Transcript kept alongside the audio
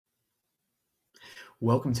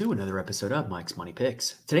Welcome to another episode of Mike's Money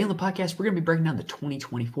Picks. Today on the podcast, we're going to be breaking down the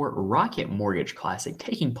 2024 Rocket Mortgage Classic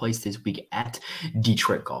taking place this week at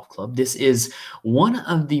Detroit Golf Club. This is one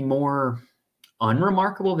of the more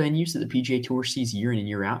unremarkable venues that the PGA Tour sees year in and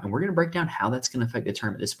year out, and we're going to break down how that's going to affect the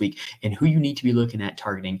tournament this week and who you need to be looking at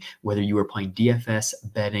targeting, whether you are playing DFS,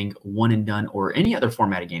 betting, one and done, or any other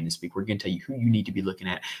formatted game this week. We're going to tell you who you need to be looking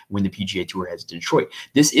at when the PGA Tour heads to Detroit.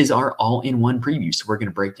 This is our all-in-one preview, so we're going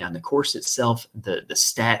to break down the course itself, the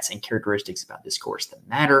stats and characteristics about this course that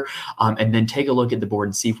matter, and then take a look at the board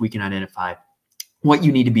and see if we can identify what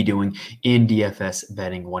you need to be doing in DFS,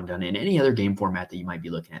 betting, one done, and any other game format that you might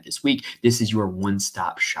be looking at this week. This is your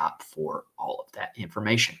one-stop shop for all of that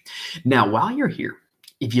information. Now, while you're here,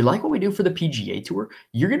 if you like what we do for the PGA Tour,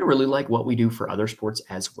 you're going to really like what we do for other sports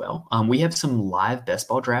as well. We have some live best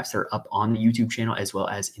ball drafts that are up on the YouTube channel as well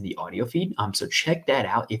as in the audio feed. So check that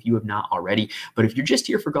out if you have not already. But if you're just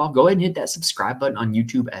here for golf, go ahead and hit that subscribe button on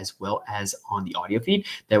YouTube as well as on the audio feed.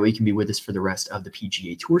 That way you can be with us for the rest of the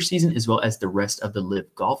PGA Tour season as well as the rest of the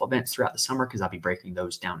live golf events throughout the summer, because I'll be breaking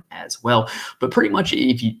those down as well. But pretty much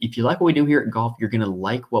if you like what we do here at golf, you're going to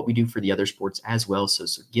like what we do for the other sports as well. So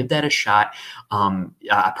give that a shot.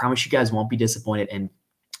 I promise you guys won't be disappointed. And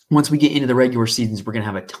once we get into the regular seasons, we're going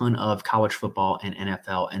to have a ton of college football and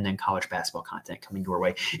NFL and then college basketball content coming your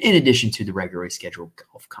way, in addition to the regularly scheduled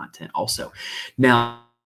golf content also. Now,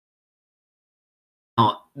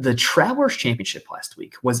 the Travelers Championship last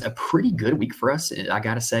week was a pretty good week for us, I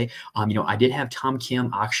got to say. I did have Tom Kim,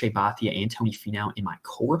 Akshay Bhatia, and Tony Finau in my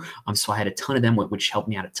core, so I had a ton of them, which helped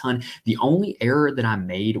me out a ton. The only error that I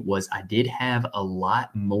made was I did have a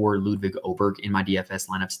lot more Ludwig Åberg in my DFS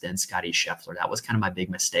lineups than Scotty Scheffler. That was kind of my big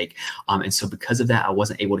mistake, and so because of that, I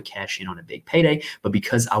wasn't able to cash in on a big payday, but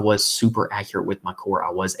because I was super accurate with my core, I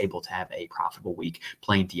was able to have a profitable week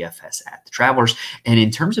playing DFS at the Travelers. And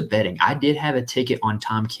in terms of betting, I did have a ticket on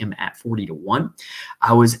Tom Kim at 40-1.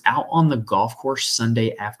 I was out on the golf course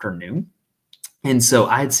Sunday afternoon, and so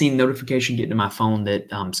I had seen notification get to my phone that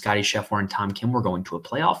Scotty Scheffler and Tom Kim were going to a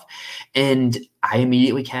playoff, and I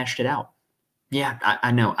immediately cashed it out. Yeah,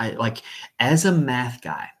 I know. As a math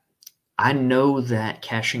guy, I know that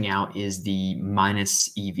cashing out is the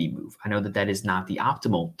minus EV move. I know that that is not the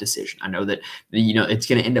optimal decision. I know that it's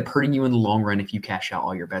going to end up hurting you in the long run if you cash out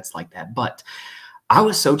all your bets like that, but I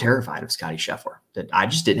was so terrified of Scotty Scheffler that I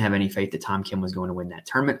just didn't have any faith that Tom Kim was going to win that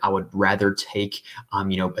tournament. I would rather take,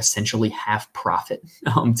 essentially half profit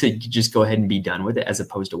to just go ahead and be done with it, as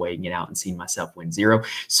opposed to waiting it out and seeing myself win zero.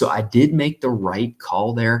 So I did make the right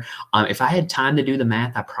call there. If I had time to do the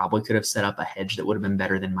math, I probably could have set up a hedge that would have been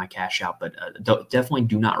better than my cash out, but definitely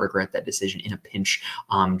do not regret that decision in a pinch,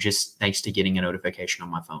 just thanks to getting a notification on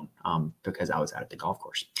my phone because I was out at the golf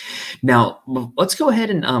course. Now, let's go ahead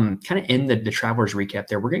and kind of end the Travelers recap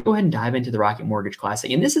there. We're going to go ahead and dive into the Rocket Mortgage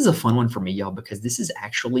Classic. And this is a fun one for me, y'all, because this is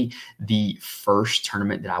actually the first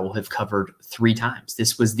tournament that I will have covered 3 times.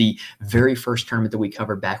 This was the very first tournament that we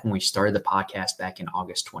covered back when we started the podcast back in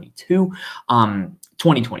August 2022,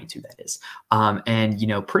 that is.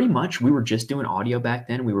 And, pretty much we were just doing audio back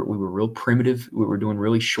then. We were real primitive. We were doing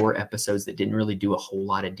really short episodes that didn't really do a whole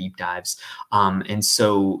lot of deep dives. And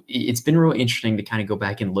so it's been really interesting to kind of go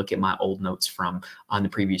back and look at my old notes from on the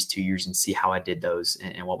previous 2 years and see how I did those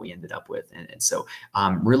and what we ended up with. And so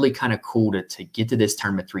really kind of cool to get to this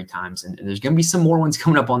tournament 3 times. And there's going to be some more ones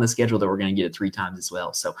coming up on the schedule that we're going to get it 3 times as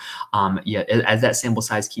well. So yeah, as that sample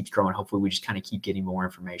size keeps growing, hopefully we just kind of keep getting more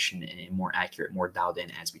information and more accurate, more dialed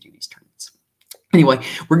in as we do these tournaments. Anyway,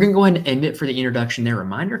 we're going to go ahead and end it for the introduction there.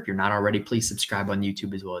 Reminder, if you're not already, please subscribe on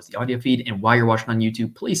YouTube as well as the audio feed. And while you're watching on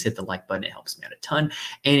YouTube, please hit the like button. It helps me out a ton.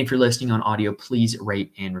 And if you're listening on audio, please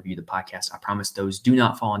rate and review the podcast. I promise those do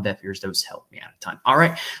not fall on deaf ears. Those help me out a ton. All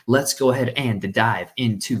right, let's go ahead and dive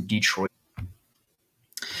into Detroit.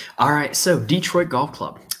 All right, so Detroit Golf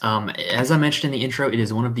Club. As I mentioned in the intro, it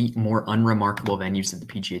is one of the more unremarkable venues that the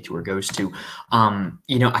PGA Tour goes to.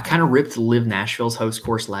 I kind of ripped Live Nashville's host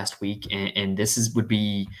course last week, and this would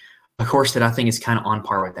be a course that I think is kind of on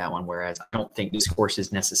par with that one, whereas I don't think this course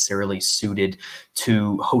is necessarily suited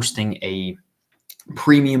to hosting a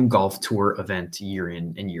premium golf tour event year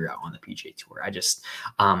in and year out on the PGA Tour.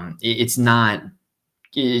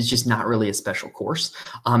 It's just not really a special course.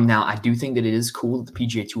 Now, I do think that it is cool that the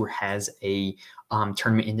PGA Tour has a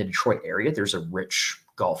tournament in the Detroit area. There's a rich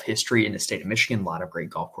golf history in the state of Michigan, a lot of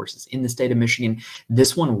great golf courses in the state of Michigan.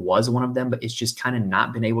 This one was one of them, but it's just kind of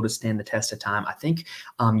not been able to stand the test of time. I think,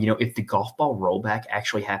 if the golf ball rollback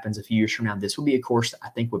actually happens a few years from now, this would be a course that I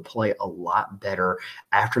think would play a lot better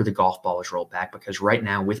after the golf ball is rolled back, because right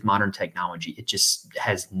now with modern technology, it just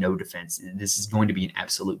has no defense. This is going to be an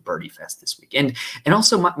absolute birdie fest this weekend. And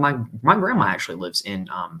also my grandma actually lives in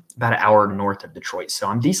about an hour north of Detroit, so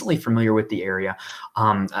I'm decently familiar with the area.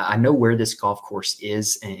 I know where this golf course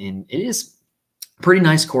is, and it is a pretty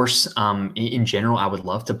nice course. In general, I would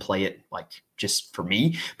love to play it like just for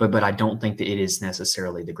me, but I don't think that it is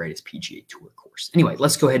necessarily the greatest PGA Tour course. Anyway,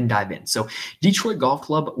 let's go ahead and dive in. So Detroit Golf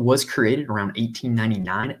Club was created around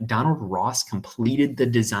 1899. Donald Ross completed the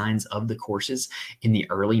designs of the courses in the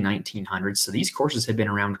early 1900s. So these courses have been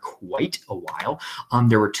around quite a while.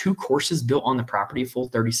 There were 2 courses built on the property, full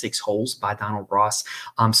 36 holes by Donald Ross.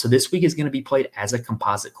 So this week is going to be played as a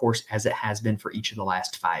composite course, as it has been for each of the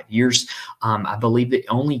last 5 years. I believe that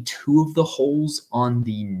only 2 of the holes on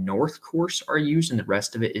the north course are used, and the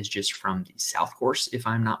rest of it is just from the south course, if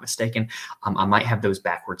I'm not mistaken. I might have those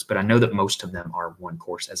backwards, but I know that most of them are one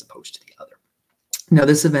course as opposed to the other. Now,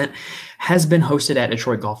 this event has been hosted at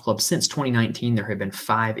Detroit Golf Club since 2019. There have been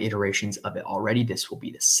 5 iterations of it already. This will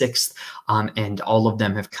be the 6th, and all of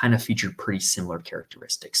them have kind of featured pretty similar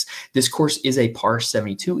characteristics. This course is a par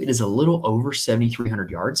 72. It is a little over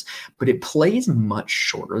 7,300 yards, but it plays much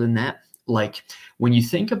shorter than that. Like when you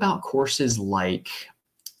think about courses like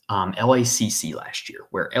LACC last year,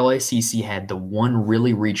 where LACC had the one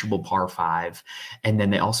really reachable par 5, and then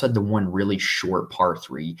they also had the one really short par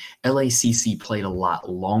 3. LACC played a lot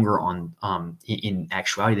longer on in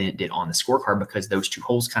actuality than it did on the scorecard, because those 2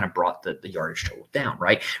 holes kind of brought the yardage total down,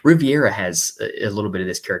 right? Riviera has a little bit of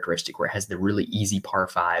this characteristic where it has the really easy par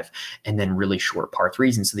 5 and then really short par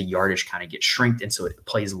 3s, and so the yardage kind of gets shrinked, and so it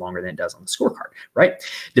plays longer than it does on the scorecard, right?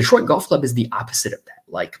 Detroit Golf Club is the opposite of that.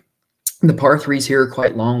 Like, the par 3s here are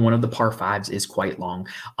quite long. One of the par 5s is quite long.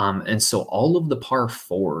 And so all of the par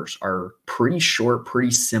 4s are pretty short,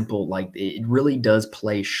 pretty simple. Like, it really does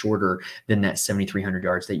play shorter than that 7,300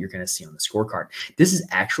 yards that you're going to see on the scorecard. This is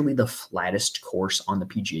actually the flattest course on the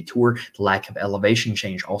PGA Tour. The lack of elevation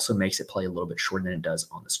change also makes it play a little bit shorter than it does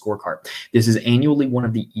on the scorecard. This is annually one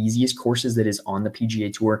of the easiest courses that is on the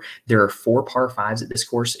PGA Tour. There are 4 par 5s at this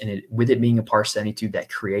course, and with it being a par 72,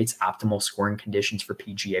 that creates optimal scoring conditions for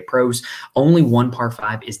PGA pros. Only 1 par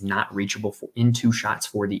 5 is not reachable in 2 shots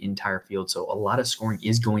for the entire field. So a lot of scoring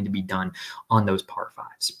is going to be done on those par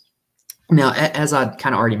 5s. Now, as I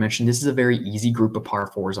kind of already mentioned, this is a very easy group of par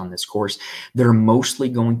 4s on this course. They're mostly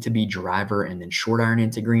going to be driver and then short iron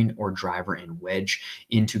into green, or driver and wedge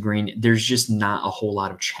into green. There's just not a whole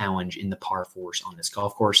lot of challenge in the par 4s on this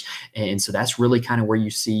golf course. And so that's really kind of where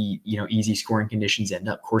you see, easy scoring conditions end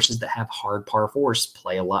up. Courses that have hard par 4s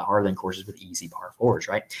play a lot harder than courses with easy par 4s,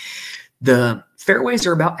 right? The fairways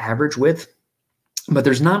are about average width, but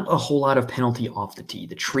there's not a whole lot of penalty off the tee.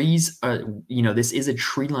 The trees, this is a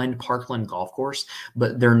tree-lined parkland golf course,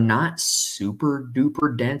 but they're not super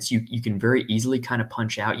duper dense. You can very easily kind of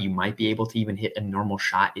punch out. You might be able to even hit a normal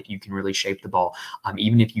shot if you can really shape the ball,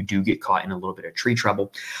 even if you do get caught in a little bit of tree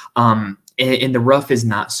trouble. And the rough is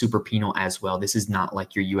not super penal as well. This is not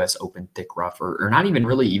like your U.S. Open thick rough, or not even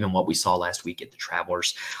really even what we saw last week at the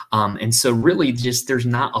Travelers. And so really just there's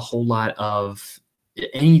not a whole lot of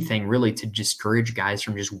anything really to discourage guys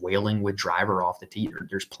from just wailing with driver off the tee.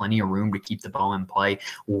 There's plenty of room to keep the ball in play.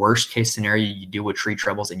 Worst case scenario, you deal with tree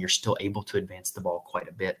troubles and you're still able to advance the ball quite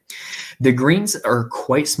a bit. The greens are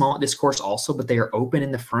quite small at this course also, but they are open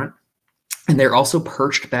in the front. And they're also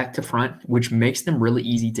perched back to front, which makes them really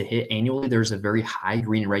easy to hit. Annually, there's a very high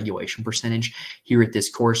green regulation percentage here at this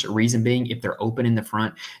course. Reason being, if they're open in the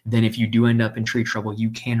front, then if you do end up in tree trouble, you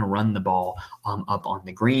can run the ball up on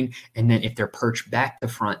the green. And then if they're perched back to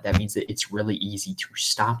front, that means that it's really easy to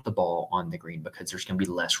stop the ball on the green, because there's going to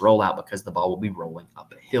be less rollout because the ball will be rolling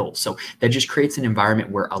up a hill. So that just creates an environment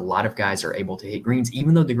where a lot of guys are able to hit greens,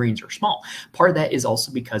 even though the greens are small. Part of that is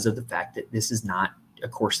also because of the fact that this is not a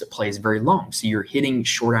course that plays very long. So you're hitting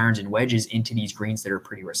short irons and wedges into these greens that are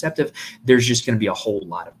pretty receptive. There's just going to be a whole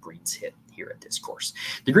lot of greens hit here at this course.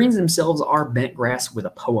 The greens themselves are bent grass with a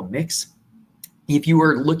POA mix. If you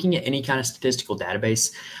are looking at any kind of statistical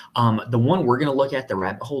database, the one we're going to look at, the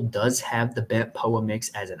rabbit hole, does have the bent POA mix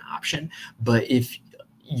as an option. But if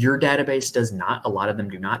your database does not, a lot of them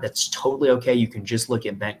do not, that's totally okay. You can just look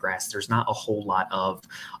at bent grass. There's not a whole lot of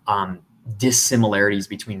dissimilarities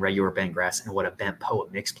between regular bent grass and what a bent POA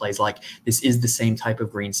mix plays like. This is the same type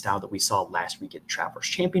of green style that we saw last week at the Travelers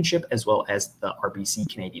Championship, as well as the RBC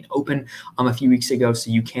Canadian Open a few weeks ago.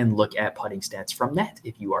 So you can look at putting stats from that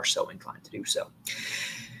if you are so inclined to do so.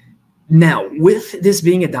 Now, with this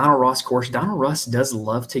being a Donald Ross course, Donald Ross does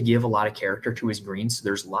love to give a lot of character to his greens. So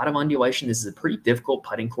there's a lot of undulation. This is a pretty difficult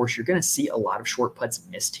putting course. You're going to see a lot of short putts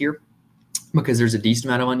missed here, because there's a decent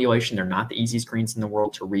amount of undulation. They're not the easiest greens in the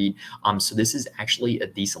world to read. So this is actually a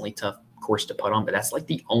decently tough course to putt on, but that's like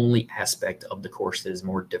the only aspect of the course that is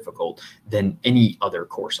more difficult than any other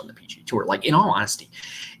course on the PGA Tour. Like, in all honesty,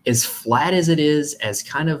 as flat as it is, as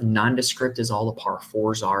kind of nondescript as all the par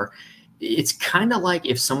fours are, it's kind of like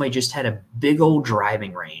if somebody just had a big old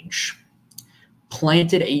driving range,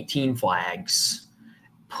 planted 18 flags,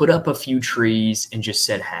 put up a few trees, and just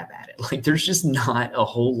said, have at it. Like, there's just not a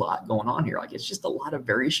whole lot going on here. Like, it's just a lot of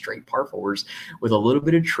very straight par fours with a little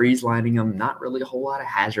bit of trees lining them, not really a whole lot of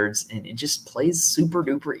hazards, and it just plays super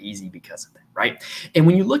duper easy because of that, right? And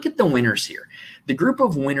when you look at the winners here, the group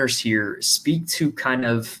of winners here speak to kind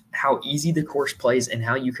of how easy the course plays and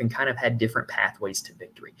how you can kind of have different pathways to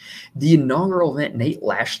victory. The inaugural event, Nate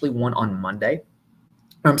Lashley won on Monday.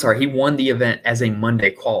 I'm sorry, he won the event as a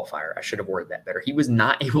Monday qualifier. I should have worded that better. He was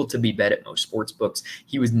not able to be bet at most sports books.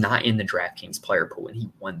 He was not in the DraftKings player pool, and he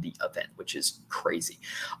won the event, which is crazy.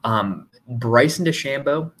 Bryson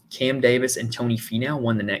DeChambeau, Cam Davis, and Tony Finau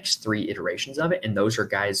won the next 3 iterations of it, and those are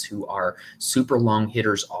guys who are super long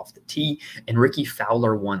hitters off the tee, and Ricky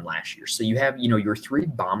Fowler won last year. So you have, your 3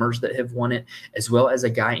 bombers that have won it, as well as a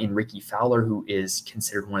guy in Ricky Fowler who is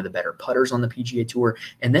considered one of the better putters on the PGA Tour,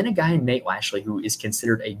 and then a guy in Nate Lashley who is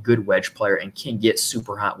considered a good wedge player and can get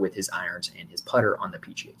super hot with his irons and his putter on the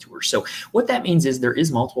PGA Tour. So what that means is there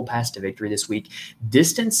is multiple paths to victory this week.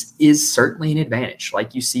 Distance is certainly an advantage.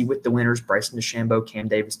 Like you see with the winners, Bryson DeChambeau, Cam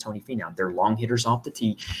Davis, Tony Finau. They're long hitters off the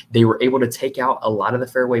tee. They were able to take out a lot of the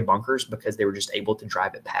fairway bunkers because they were just able to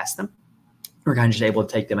drive it past them. We're kind of just able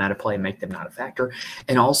to take them out of play and make them not a factor.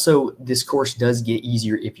 And also, this course does get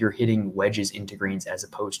easier if you're hitting wedges into greens as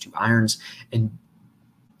opposed to irons. And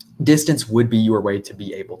distance would be your way to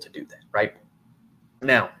be able to do that, right?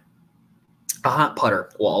 Now, a hot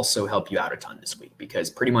putter will also help you out a ton this week,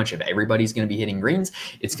 because pretty much if everybody's going to be hitting greens,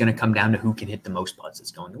 it's going to come down to who can hit the most putts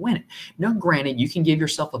that's going to win it. Now, granted, you can give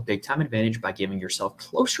yourself a big-time advantage by giving yourself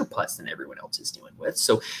closer putts than everyone else is dealing with.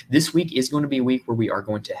 So this week is going to be a week where we are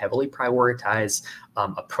going to heavily prioritize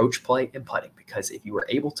approach play and putting, because if you are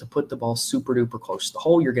able to put the ball super-duper close to the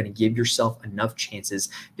hole, you're going to give yourself enough chances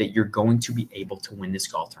that you're going to be able to win this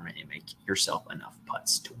golf tournament and make yourself enough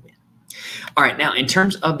putts to win. All right, now in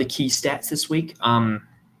terms of the key stats this week, oh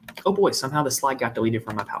boy, somehow the slide got deleted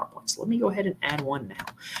from my PowerPoint. So let me go ahead and add one now.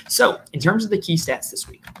 So in terms of the key stats this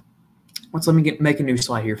week, let me make a new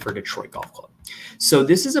slide here for Detroit Golf Club. So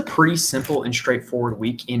this is a pretty simple and straightforward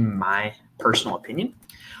week in my personal opinion.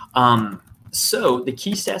 So the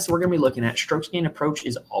key stats that we're going to be looking at, strokes gained approach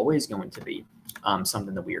is always going to be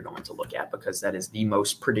something that we are going to look at, because that is the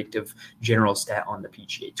most predictive general stat on the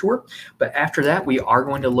PGA Tour. But after that, we are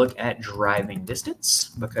going to look at driving distance,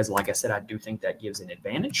 because like I said, I do think that gives an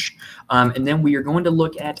advantage. And then we are going to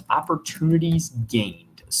look at opportunities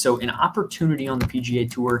gained. So an opportunity on the PGA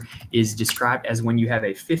Tour is described as when you have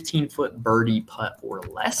a 15-foot birdie putt or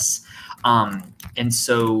less. And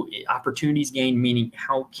so opportunities gained, meaning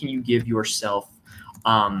how can you give yourself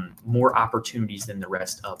more opportunities than the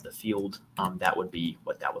rest of the field. That would be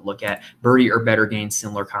what that would look at. Birdie or better gain,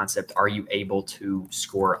 similar concept. Are you able to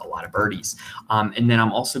score a lot of birdies? And then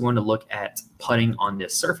I'm also going to look at putting on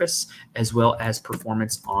this surface, as well as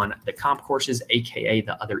performance on the comp courses, aka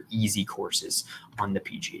the other easy courses on the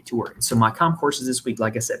PGA Tour. And so my comp courses this week,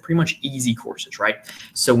 like I said, pretty much easy courses, right?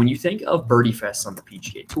 So when you think of birdie fests on the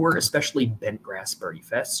PGA Tour, especially bent grass birdie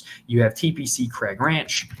fests, you have TPC Craig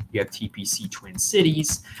Ranch, you have TPC Twin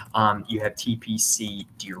Cities, you have TPC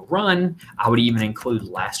Deer Run. I would even include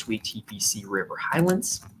last week TPC River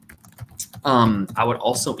Highlands. I would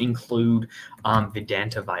also include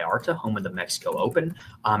Vedanta Vallarta, home of the Mexico Open.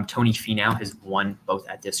 Tony Finau has won both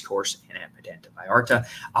at this course and at Vedanta Vallarta.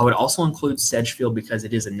 I would also include Sedgefield, because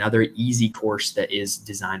it is another easy course that is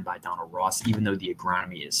designed by Donald Ross, even though the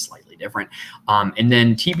agronomy is slightly different. And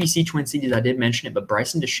then TPC Twin Cities, I did mention it, but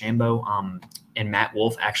Bryson DeChambeau and Matt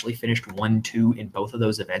Wolff actually finished 1-2 in both of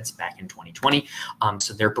those events back in 2020.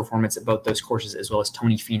 So their performance at both those courses, as well as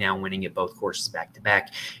Tony Finau winning at both courses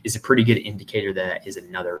back-to-back, is a pretty good indicator that is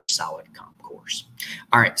another solid comp course.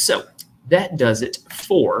 All right, so that does it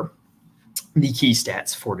for the key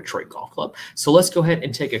stats for Detroit Golf Club. So let's go ahead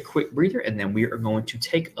and take a quick breather, and then we are going to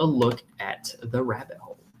take a look at the rabbit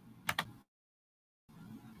hole.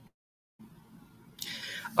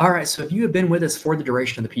 All right, so if you have been with us for the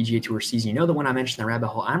duration of the PGA Tour season, you know that when I mention the rabbit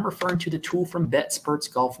hole, I'm referring to the tool from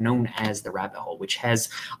BetSperts Golf known as the rabbit hole, which has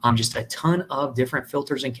just a ton of different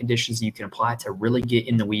filters and conditions you can apply to really get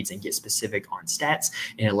in the weeds and get specific on stats.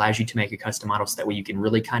 And it allows you to make a custom model so that way you can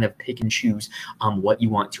really kind of pick and choose what you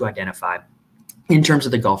want to identify in terms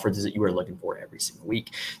of the golfers that you are looking for every single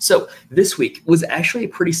week. So this week was actually a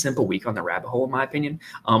pretty simple week on the rabbit hole, in my opinion.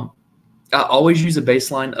 I always use a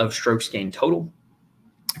baseline of strokes gained total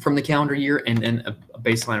from the calendar year and then a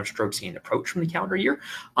baseline of strokes gained approach from the calendar year.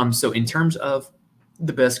 So in terms of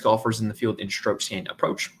the best golfers in the field in strokes gained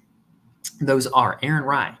approach, those are Aaron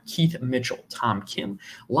Rai, Keith Mitchell, Tom Kim,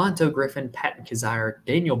 Lonto Griffin, Patton Kizzire,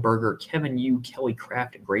 Daniel Berger, Kevin Yu, Kelly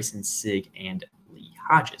Craft, Grayson Sigg, and Lee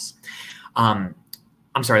Hodges.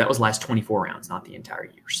 I'm sorry, that was last 24 rounds, not the entire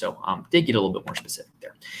year. So did get a little bit more specific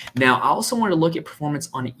there. Now, I also want to look at performance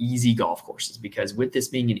on easy golf courses because with this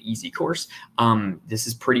being an easy course, this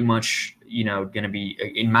is pretty much, going to be,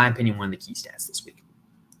 in my opinion, one of the key stats this week.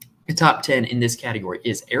 The top 10 in this category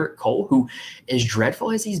is Eric Cole, who, as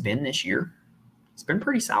dreadful as he's been this year, he's been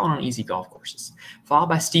pretty solid on easy golf courses. Followed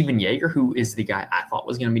by Steven Yeager, who is the guy I thought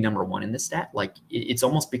was going to be number one in this stat. Like, it's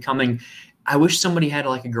almost becoming, I wish somebody had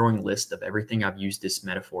like a growing list of everything I've used this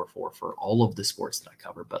metaphor for all of the sports that I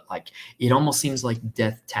cover. But like, it almost seems like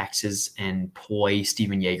death, taxes, and play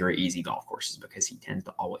Steven Yeager at easy golf courses because he tends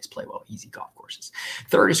to always play well easy golf courses.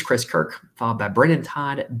 Third is Chris Kirk, followed by Brendan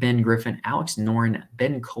Todd, Ben Griffin, Alex Noren,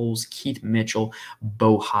 Ben Coles, Keith Mitchell,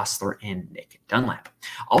 Bo Hostler, and Nick Dunlap.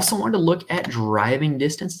 Also wanted to look at driving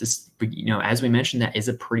distance. This, as we mentioned, that is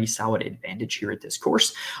a pretty solid advantage here at this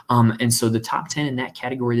course. And so the top 10 in that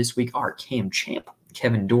category this week are Cam Champ,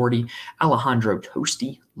 Kevin Doherty, Alejandro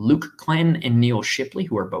Tosti, Luke Clanton, and Neil Shipley,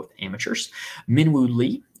 who are both amateurs, Minwoo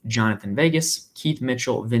Lee, Jonathan Vegas, Keith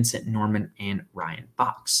Mitchell, Vincent Norman, and Ryan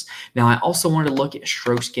Fox. Now, I also wanted to look at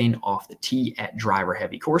strokes gained off the tee at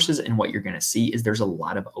driver-heavy courses, and what you're going to see is there's a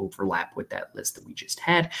lot of overlap with that list that we just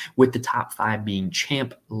had, with the top 5 being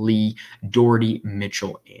Champ, Lee, Doherty,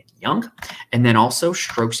 Mitchell, and Young. And then also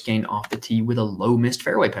strokes gained off the tee with a low missed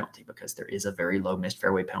fairway penalty, because there is a very low missed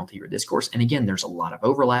fairway penalty here at this course. And again, there's a lot of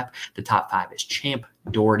overlap. The top 5 is Champ,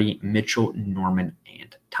 Doherty, Mitchell, Norman,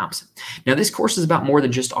 and Thompson. Now, this course is about more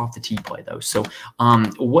than just off the tee play, though. So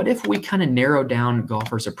what if we kind of narrow down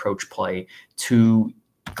golfers' approach play to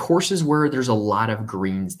courses where there's a lot of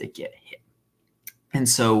greens that get hit? And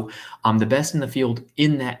so the best in the field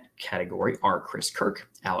in that category are Chris Kirk,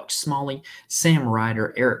 Alex Smalley, Sam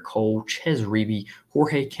Ryder, Eric Cole, Ches Reavie,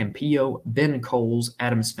 Jorge Campillo, Ben Coles,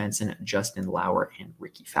 Adam Svensson, Justin Lauer, and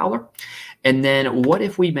Ricky Fowler. And then what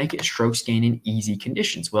if we make it strokes gained in easy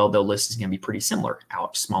conditions? Well, the list is going to be pretty similar.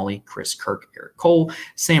 Alex Smalley, Chris Kirk, Eric Cole,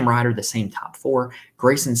 Sam Ryder, the same top 4,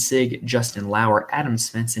 Grayson Sigg, Justin Lauer, Adam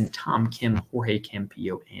Svensson, Tom Kim, Jorge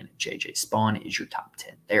Campillo, and JJ Spawn is your top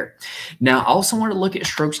 10 there. Now, I also want to look at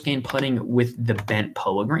strokes gained putting with the bent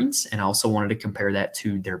Poa greens, and I also wanted to compare that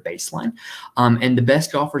to their baseline. And the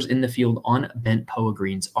best golfers in the field on bent Poa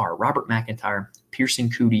greens are Robert McIntyre, Pearson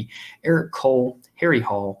Coody, Eric Cole, Harry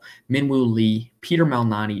Hall, Minwoo Lee, Peter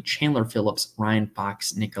Malnati, Chandler Phillips, Ryan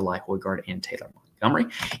Fox, Nikolai Højgaard, and Taylor Montgomery.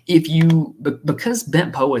 Because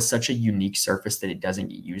bent Poa is such a unique surface that it doesn't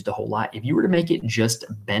get used a whole lot, if you were to make it just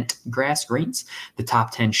bent grass greens, the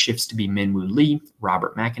top 10 shifts to be Minwoo Lee,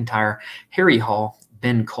 Robert McIntyre, Harry Hall,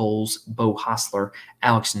 Ben Coles, Bo Hostler,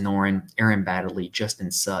 Alex Noren, Aaron Baddeley, Justin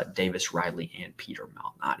Sutt, Davis Riley, and Peter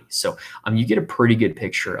Malnati. So you get a pretty good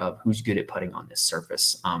picture of who's good at putting on this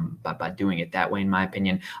surface by doing it that way, in my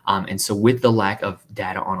opinion. And so with the lack of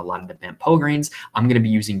data on a lot of the bent Poa greens, I'm going to be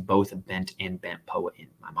using both bent and bent Poa in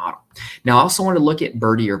my model. Now, I also want to look at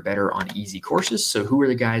birdie or better on easy courses. So who are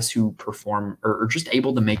the guys who perform or are just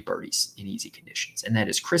able to make birdies in easy conditions? And that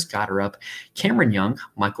is Chris Gotterup, Cameron Young,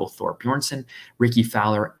 Michael Thorpe Bjornsson, Ricky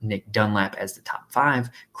Fowler, Nick Dunlap as the top 5,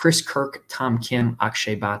 Chris Kirk, Tom Kim,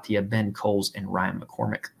 Akshay Bhatia, Ben Coles, and Ryan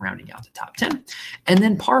McCormick rounding out the top 10. And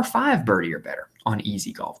then par 5 birdie or better on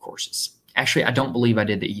easy golf courses. Actually, I don't believe I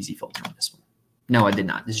did the easy filter on this one. No, I did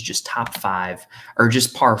not. This is just top 5 or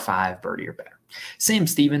just par 5 birdie or better. Sam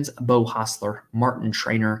Stevens, Bo Hostler, Martin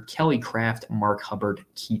Trainer, Kelly Craft, Mark Hubbard,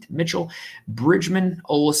 Keith Mitchell, Bridgman,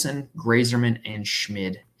 Olesen, Grazerman, and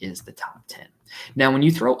Schmid is the top 10. Now, when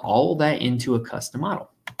you throw all that into a custom model,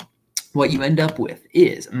 what you end up with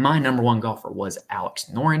is my number 1 golfer was Alex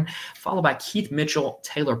Noren, followed by Keith Mitchell,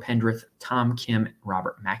 Taylor Pendrith, Tom Kim,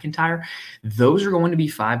 Robert McIntyre. Those are going to be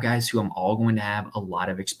 5 guys who I'm all going to have a lot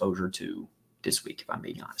of exposure to this week, if I'm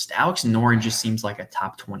being honest. Alex Noren just seems like a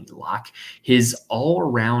top 20 lock. His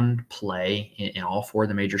all-around play in all four of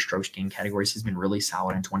the major strokes gained categories has been really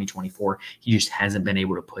solid in 2024. He just hasn't been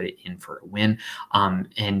able to put it in for a win.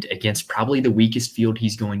 And against probably the weakest field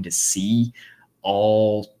he's going to see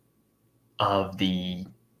all of the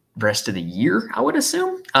rest of the year, I would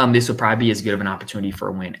assume. This would probably be as good of an opportunity for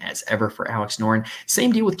a win as ever for Alex Noren.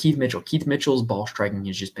 Same deal with Keith Mitchell. Keith Mitchell's ball striking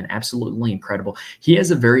has just been absolutely incredible. He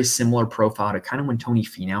has a very similar profile to kind of when Tony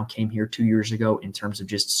Finau came here 2 years ago in terms of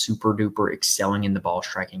just super duper excelling in the ball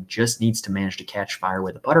striking. Just needs to manage to catch fire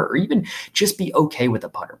with a putter, or even just be okay with a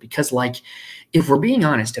putter. Because, like, if we're being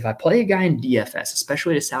honest, if I play a guy in DFS,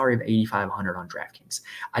 especially at a salary of $8,500 on DraftKings,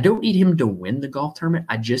 I don't need him to win the golf tournament.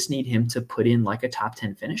 I just need him to put in like a top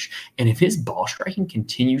 10 finish. And if his ball striking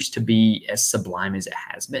continues to be as sublime as it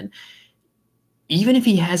has been, even if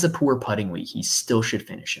he has a poor putting week, he still should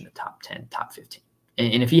finish in the top 10, top 15.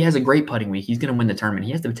 And if he has a great putting week, he's going to win the tournament.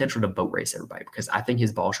 He has the potential to boat race everybody because I think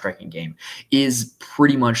his ball striking game is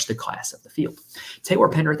pretty much the class of the field. Taylor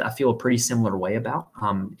Pendrith, I feel a pretty similar way about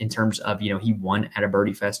in terms of, he won at a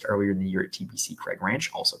Birdie Fest earlier in the year at TPC Craig Ranch,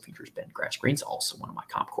 also features bent grass greens, also one of my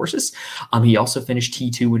comp courses. He also finished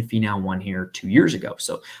T2 when Finau won here 2 years ago.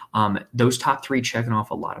 So those top three checking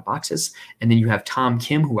off a lot of boxes. And then you have Tom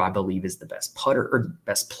Kim, who I believe is the best putter or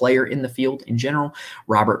best player in the field in general.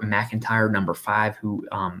 Robert McIntyre, number 5, who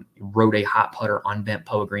rode a hot putter on bent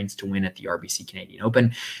Poa greens to win at the RBC Canadian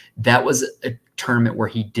Open. That was a tournament where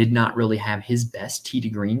he did not really have his best tee to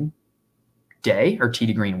green day, or tee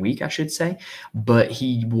to green week, I should say, but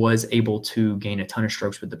he was able to gain a ton of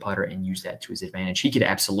strokes with the putter and use that to his advantage. He could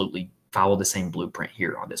absolutely follow the same blueprint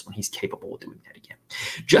here on this one. He's capable of doing that again.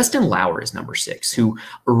 Justin Lauer is number 6, who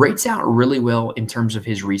rates out really well in terms of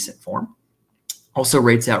his recent form. Also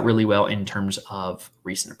rates out really well in terms of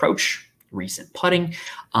recent approach, recent putting,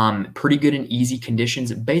 pretty good in easy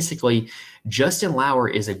conditions. Basically, Justin Lauer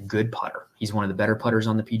is a good putter. He's one of the better putters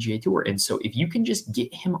on the PGA Tour. And so if you can just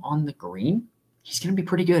get him on the green, he's going to be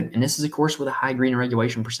pretty good. And this is a course with a high green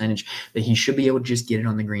regulation percentage that he should be able to just get it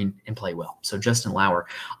on the green and play well. So Justin Lauer,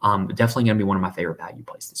 definitely going to be one of my favorite value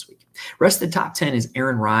plays this week. Rest of the top 10 is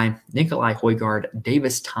Aaron Rai, Nikolai Højgaard,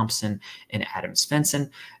 Davis Thompson, and Adam Svensson.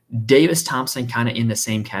 Davis Thompson kind of in the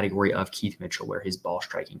same category of Keith Mitchell, where his ball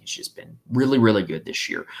striking has just been really, really good this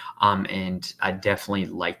year. And I definitely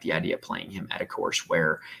like the idea of playing him at a course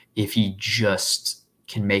where if he just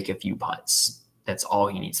can make a few putts, that's all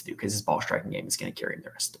he needs to do, because his ball striking game is going to carry him the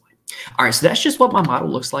rest of the way. All right, so that's just what my model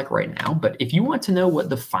looks like right now. But if you want to know what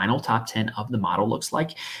the final top 10 of the model looks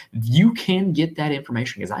like, you can get that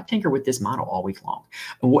information, because I tinker with this model all week long.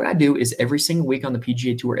 And what I do is every single week on the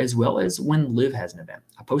PGA Tour, as well as when Liv has an event,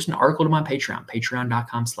 I post an article to my Patreon,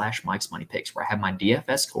 patreon.com/MikesMoneyPicks, where I have my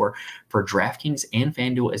DFS score for DraftKings and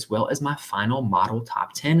FanDuel, as well as my final model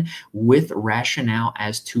top 10 with rationale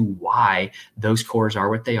as to why those scores are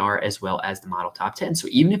what they are, as well as the model top 10. So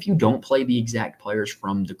even if you don't play the exact players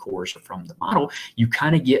from the course or from the model, you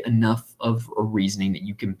kind of get enough of a reasoning that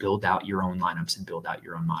you can build out your own lineups and build out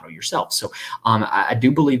your own model yourself. So I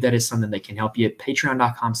do believe that is something that can help you.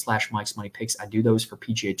 Patreon.com/MikesMoneyPicks. I do those for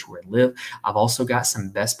PGA Tour and Live. I've also got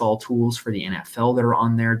some best ball tools for the NFL that are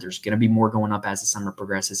on there. There's going to be more going up as the summer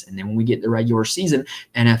progresses. And then when we get the regular season,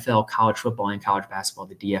 NFL, college football, and college basketball,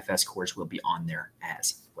 the DFS course will be on there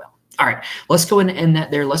as well. All right, let's go ahead and end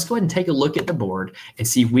that there. Let's go ahead and take a look at the board and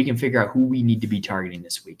see if we can figure out who we need to be targeting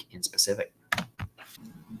this week in specific.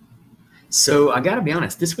 So I got to be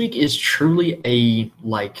honest, this week is truly a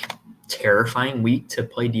terrifying week to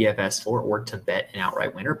play DFS for or to bet an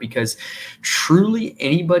outright winner, because truly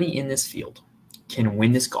anybody in this field can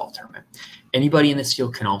win this golf tournament. Anybody in this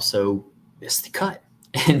field can also miss the cut.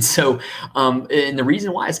 And so, and the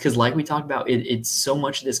reason why is because, like we talked about, it's so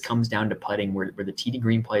much of this comes down to putting, where the tee to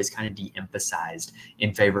green play is kind of de-emphasized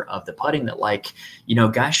in favor of the putting. That,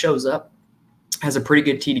 guy shows up, has a pretty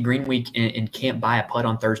good tee to green week, and can't buy a putt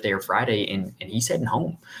on Thursday or Friday, and he's heading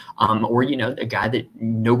home. Or, a guy that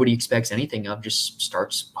nobody expects anything of just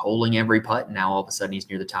starts holing every putt, and now all of a sudden he's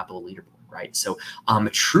near the top of the leaderboard. Right. So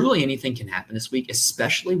truly anything can happen this week,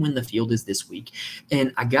 especially when the field is this weak.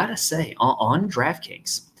 And I got to say, on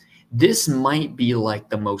DraftKings, this might be like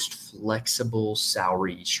the most flexible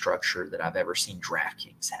salary structure that I've ever seen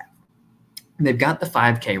DraftKings have. They've got the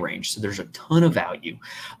 5K range, so there's a ton of value.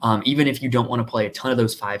 Even if you don't want to play a ton of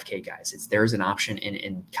those 5K guys, there's an option.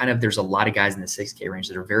 And kind of there's a lot of guys in the 6K range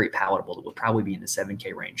that are very palatable that will probably be in the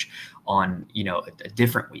 7K range on, a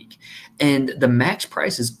different week. And the max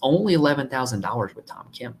price is only $11,000 with Tom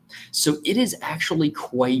Kim. So it is actually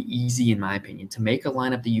quite easy, in my opinion, to make a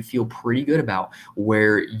lineup that you feel pretty good about,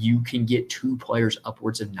 where you can get 2 players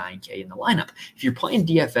upwards of $9K in the lineup. If you're playing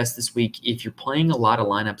DFS this week, if you're playing a lot of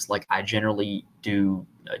lineups like I generally do,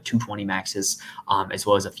 220 maxes, as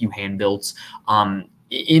well as a few hand builds,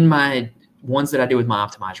 in my ones that I do with my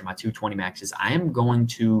optimizer, my 220 maxes, I am going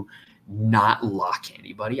to not lock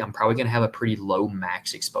anybody. I'm probably going to have a pretty low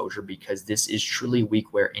max exposure, because this is truly a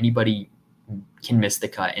week where anybody can miss the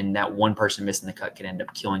cut, and that one person missing the cut can end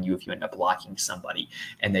up killing you if you end up locking somebody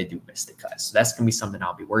and they do miss the cut. So that's going to be something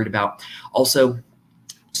I'll be worried about. Also,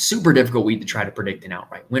 super difficult week to try to predict an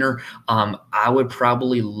outright winner. I would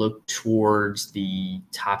probably look towards the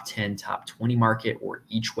top 10, top 20 market, or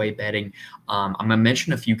each way betting. I'm going to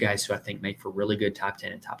mention a few guys who I think make for really good top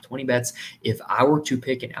 10 and top 20 bets. If I were to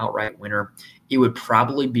pick an outright winner, it would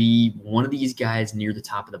probably be one of these guys near the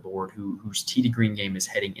top of the board whose tee to green game is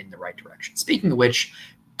heading in the right direction. Speaking of which,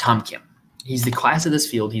 Tom Kim. He's the class of this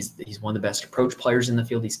field. He's one of the best approach players in the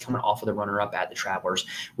field. He's coming off of the runner-up at the Travelers,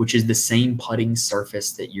 which is the same putting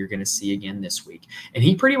surface that you're going to see again this week. And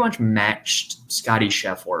he pretty much matched Scotty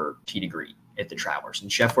Scheffler tee to green at the Travelers, and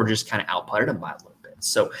Scheffler just kind of outputted him by a little bit.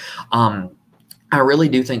 So I really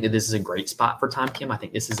do think that this is a great spot for Tom Kim. I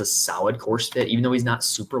think this is a solid course fit, even though he's not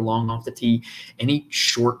super long off the tee. Any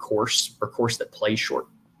short course or course that plays short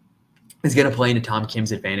is going to play into Tom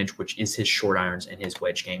Kim's advantage, which is his short irons and his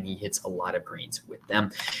wedge game. He hits a lot of greens with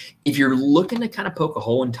them. If you're looking to kind of poke a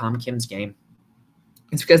hole in Tom Kim's game,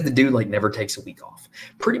 it's because the dude never takes a week off.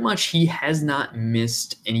 Pretty much he has not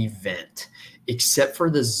missed an event except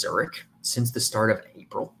for the Zurich since the start of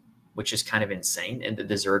April, which is kind of insane. And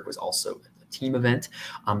the Zurich was also a team event,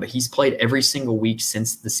 but he's played every single week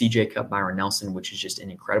since the CJ Cup Byron Nelson, which is just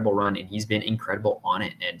an incredible run, and he's been incredible on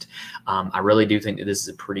it. And I really do think that this is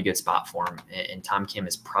a pretty good spot for him. And Tom Kim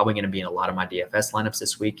is probably going to be in a lot of my DFS lineups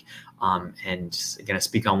this week, and going to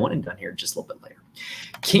speak on one and done here just a little bit later.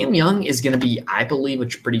 Cam Young is going to be, I believe, a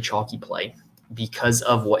pretty chalky play because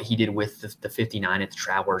of what he did with the 59 at the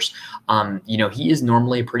Travelers. He is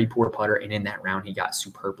normally a pretty poor putter, and in that round he got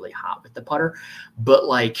superbly hot with the putter. But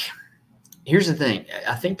here's the thing.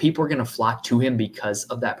 I think people are going to flock to him because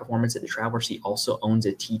of that performance at the Travelers. He also owns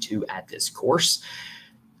a T2 at this course.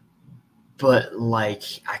 But I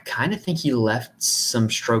kind of think he left some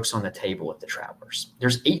strokes on the table at the Travelers.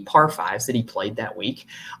 There's 8 par 5s that he played that week.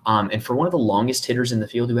 And for one of the longest hitters in the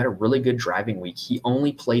field who had a really good driving week, he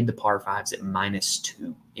only played the par 5s at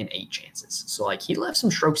 -2 in 8 chances. So he left some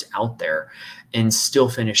strokes out there and still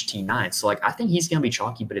finished T9. So I think he's going to be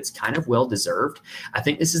chalky, but it's kind of well deserved. I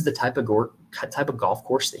think this is the type of golf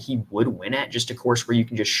course that he would win at, just a course where you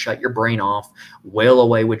can just shut your brain off, wail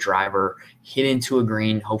away with driver, hit into a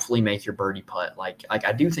green, hopefully make your birdie putt.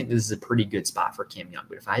 I do think this is a pretty good spot for Cam Young,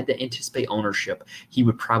 but if I had to anticipate ownership, he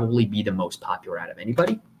would probably be the most popular out of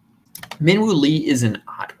anybody. Minwoo Lee is an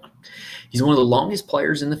odd one. He's one of the longest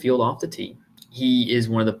players in the field off the tee. He is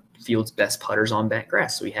one of the field's best putters on bent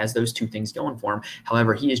grass, so he has those two things going for him.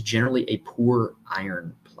 However, he is generally a poor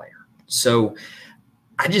iron player. So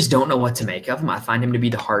I just don't know what to make of him. I find him to be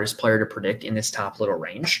the hardest player to predict in this top little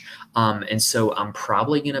range. And so I'm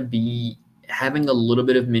probably going to be having a little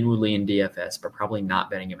bit of Minwoo Lee in DFS, but probably not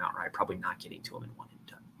betting him outright, probably not getting to him in one and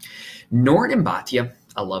done. Noren and Bhatia,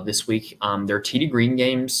 I love this week. Their tee to green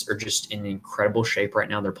games are just in incredible shape right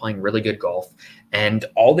now. They're playing really good golf, and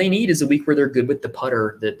all they need is a week where they're good with the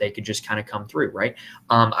putter that they could just kind of come through, right?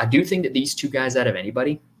 I do think that these two guys out of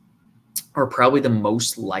anybody are probably the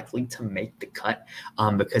most likely to make the cut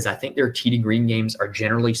because I think their tee to green games are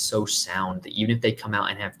generally so sound that even if they come out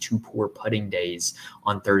and have 2 poor putting days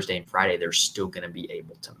on Thursday and Friday, they're still going to be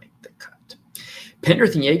able to make the cut.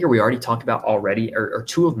 Pendrith and Jaeger, we already talked about already, are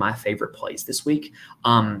 2 of my favorite plays this week.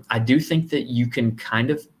 I do think that you can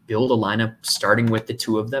kind of build a lineup starting with the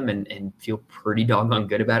 2 of them and feel pretty doggone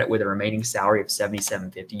good about it with a remaining salary of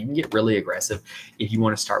 $7,750. You can get really aggressive if you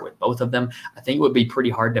want to start with both of them. I think it would be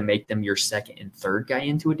pretty hard to make them your second and third guy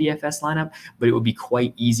into a DFS lineup, but it would be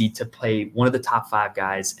quite easy to play one of the top 5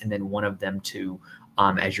 guys and then one of them to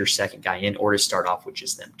as your second guy in, or to start off with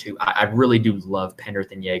just them 2. I really do love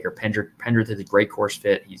Pendrith and Jaeger. Pendrith is a great course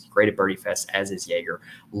fit. He's great at Birdie Fest, as is Jaeger.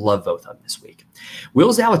 Love both of them this week.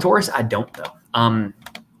 Will Zalatoris, I don't though.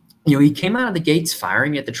 He came out of the gates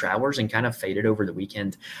firing at the Travelers and kind of faded over the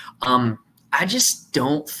weekend. I just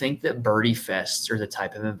don't think that Birdie Fests are the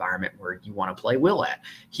type of environment where you want to play Will at.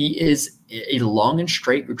 He is a long and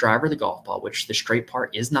straight driver of the golf ball, which the straight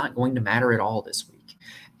part is not going to matter at all this week.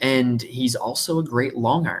 And he's also a great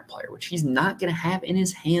long iron player, which he's not going to have in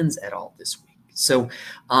his hands at all this week. So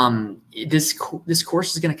this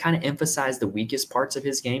course is going to kind of emphasize the weakest parts of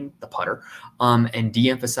his game, the putter, and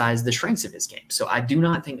de-emphasize the strengths of his game. So I do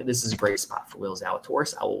not think that this is a great spot for Will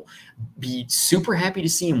Zalatoris. I will be super happy to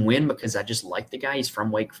see him win because I just like the guy. He's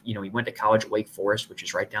from Wake, he went to college at Wake Forest, which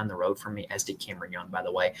is right down the road from me, as did Cameron Young, by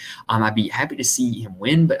the way. I'd be happy to see him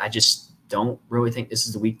win, but I just don't really think this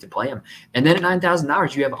is the week to play him. And then at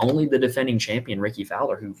 $9,000, you have only the defending champion, Ricky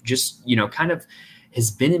Fowler, who just, kind of has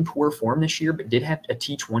been in poor form this year, but did have a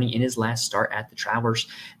T20 in his last start at the Travelers.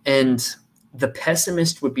 And the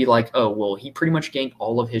pessimist would be like, oh, well, he pretty much gained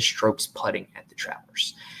all of his strokes putting at the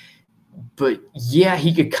Travelers. But yeah,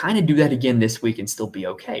 he could kind of do that again this week and still be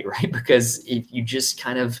okay, right? Because if you just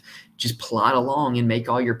kind of just plod along and make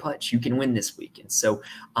all your putts, you can win this week. And so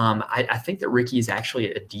I think that Ricky is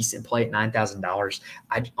actually a decent play at $9,000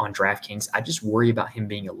 on DraftKings. I just worry about him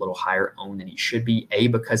being a little higher owned than he should be, A,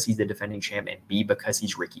 because he's the defending champ, and B, because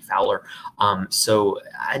he's Ricky Fowler. So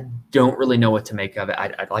I don't really know what to make of it.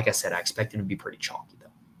 Like I said, I expect him to be pretty chalky, though.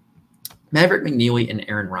 Maverick McNeely and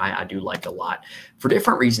Aaron Rai I do like a lot for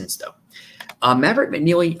different reasons, though. Maverick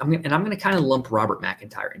McNeely, I'm going to kind of lump Robert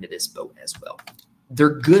McIntyre into this boat as well.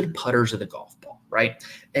 They're good putters of the golf ball, right?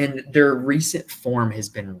 And their recent form has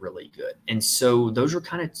been really good. And so those are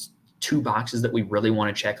kind of two boxes that we really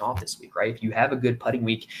want to check off this week, right? If you have a good putting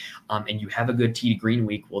week and you have a good tee to green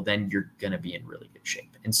week, well, then you're going to be in really good shape.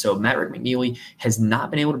 And so Maverick McNeely has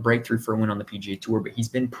not been able to break through for a win on the PGA Tour, but he's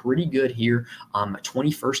been pretty good here.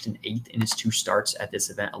 21st and 8th in his 2 starts at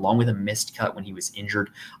this event, along with a missed cut when he was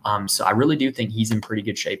injured. So I really do think he's in pretty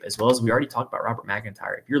good shape, as well as we already talked about Robert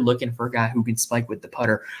McIntyre. If you're looking for a guy who can spike with the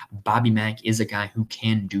putter, Bobby Mack is a guy who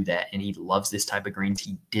can do that, and he loves this type of greens.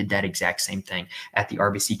 He did that exact same thing at the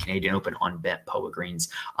RBC Canadian Open on bent POA greens.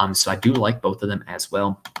 So I do like both of them as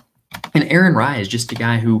well. And Aaron Rai is just a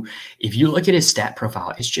guy who, if you look at his stat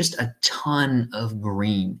profile, it's just a ton of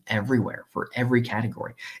green everywhere for every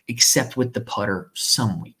category, except with the putter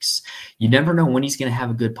some weeks. You never know when he's going to have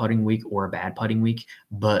a good putting week or a bad putting week,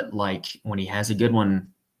 but like when he has a good one,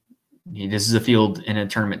 this is a field in a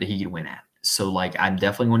tournament that he could win at. So, like, I'm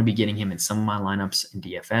definitely going to be getting him in some of my lineups in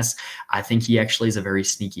DFS. I think he actually is a very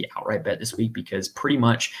sneaky outright bet this week because pretty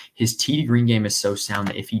much his tee to green game is so sound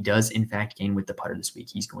that if he does, in fact, gain with the putter this week,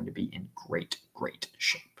 he's going to be in great, great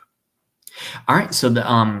shape. All right, so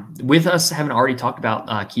with us having already talked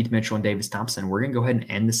about Keith Mitchell and Davis Thompson, we're going to go ahead and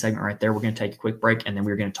end the segment right there. We're going to take a quick break, and then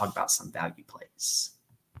we're going to talk about some value plays.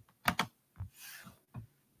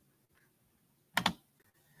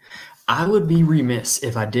 I would be remiss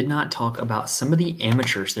if I did not talk about some of the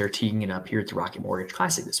amateurs that are teeing it up here at the Rocket Mortgage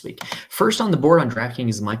Classic this week. First on the board on DraftKings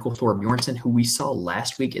is Michael Thorbjornsen, who we saw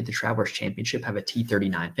last week at the Travelers Championship have a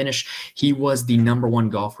T39 finish. He was the #1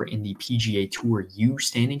 golfer in the PGA Tour U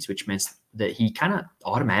standings, which means that he kind of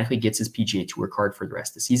automatically gets his PGA Tour card for the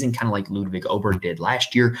rest of the season, kind of like Ludwig Ober did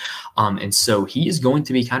last year. And so he is going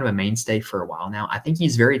to be kind of a mainstay for a while now. I think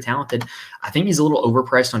he's very talented. I think he's a little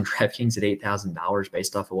overpriced on DraftKings at $8,000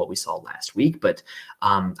 based off of what we saw last week. But,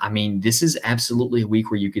 I mean, this is absolutely a week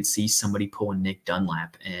where you could see somebody pull a Nick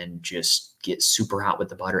Dunlap and just get super hot with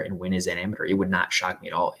the putter and win his amateur. It would not shock me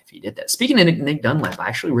at all if he did that. Speaking of Nick Dunlap, I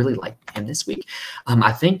actually really like him this week.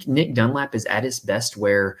 I think Nick Dunlap is at his best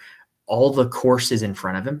where all the course is in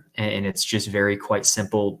front of him, and it's just very quite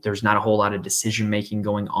simple. There's not a whole lot of decision making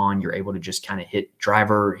going on. You're able to just kind of hit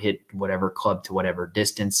driver, hit whatever club to whatever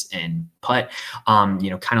distance and putt. Kind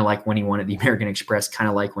of like when he won at the American Express, kind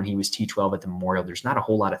of like when he was T12 at the Memorial. There's not a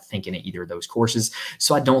whole lot of thinking at either of those courses.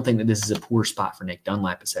 So I don't think that this is a poor spot for Nick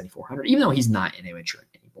Dunlap at 7,400, even though he's not an amateur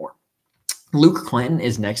anymore. Luke Clinton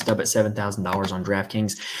is next up at $7,000 on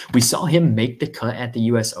DraftKings. We saw him make the cut at the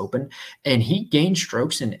U.S. Open, and he gained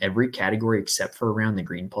strokes in every category except for around the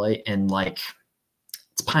green play. And, like,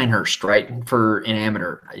 it's Pinehurst, right, for an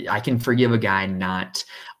amateur. I can forgive a guy not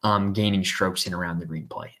gaining strokes in around the green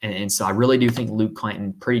play. And so I really do think Luke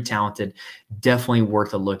Clinton, pretty talented, definitely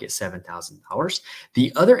worth a look at $7,000.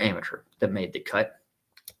 The other amateur that made the cut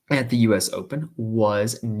at the U.S. Open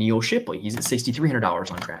was Neil Shipley. He's at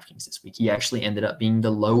 $6,300 on DraftKings this week. He actually ended up being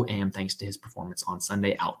the low AM thanks to his performance on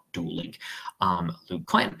Sunday, out-dueling Luke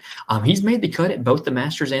Clinton. He's made the cut at both the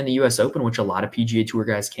Masters and the U.S. Open, which a lot of PGA Tour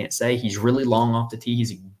guys can't say. He's really long off the tee.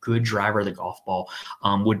 He's a good driver of the golf ball.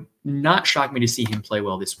 Would not shock me to see him play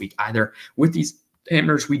well this week either. With these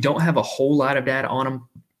amateurs, we don't have a whole lot of data on him.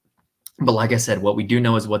 But like I said, what we do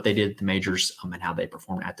know is what they did at the majors and how they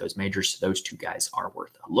performed at those majors. So those two guys are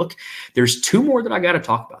worth a look. There's two more that I got to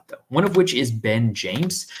talk about, though. One of which is Ben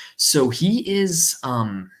James. So he is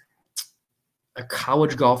a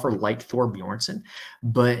college golfer like Thorbjornsen,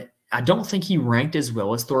 but I don't think he ranked as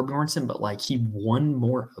well as Thorbjornsen, but like he won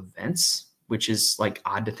more events, which is like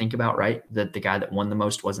odd to think about, right? That the guy that won the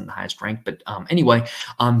most wasn't the highest ranked. But anyway,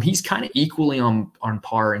 he's kind of equally on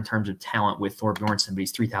par in terms of talent with Thor Bjornsson, but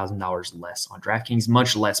he's $3,000 less on DraftKings,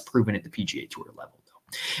 much less proven at the PGA Tour level,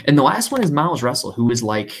 though. And the last one is Miles Russell, who is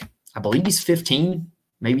like, I believe he's 15.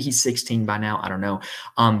 Maybe he's 16 by now. I don't know.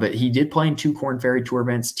 But he did play in 2 Korn Ferry Tour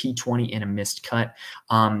events, T20 and a missed cut.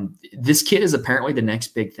 This kid is apparently the next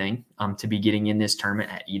big thing to be getting in this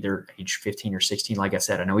tournament at either age 15 or 16. Like I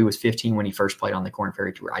said, I know he was 15 when he first played on the Korn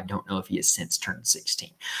Ferry Tour. I don't know if he has since turned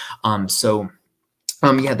 16.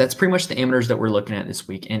 Yeah, that's pretty much the amateurs that we're looking at this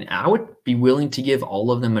week. And I would be willing to give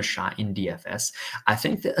all of them a shot in DFS. I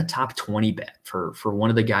think that a top 20 bet for one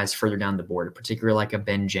of the guys further down the board, particularly like a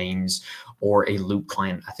Ben James or a Luke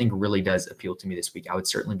Clan, I think really does appeal to me this week. I would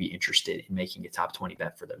certainly be interested in making a top 20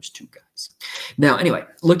 bet for those 2 guys. Now, anyway,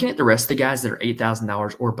 looking at the rest of the guys that are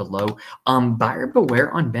 $8,000 or below, buyer beware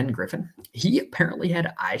on Ben Griffin. He apparently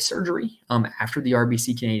had eye surgery after the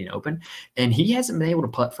RBC Canadian Open, and he hasn't been able to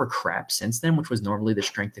putt for crap since then, which was normally the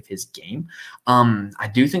strength of his game. I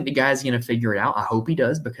do think the guy's going to figure it out. I hope he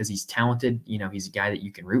does, because he's talented. You know, he's a guy that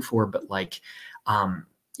you can root for, but like,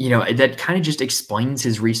 you know, that kind of just explains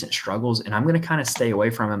his recent struggles, and I'm going to kind of stay away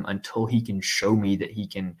from him until he can show me that he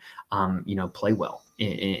can, you know, play well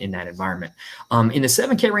in that environment. In the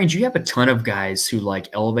 7K range, you have a ton of guys who like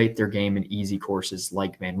elevate their game in easy courses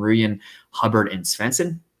like Van Rooyen, Hubbard, and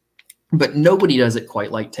Svensson. But nobody does it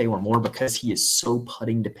quite like Taylor Moore because he is so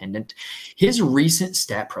putting dependent. His recent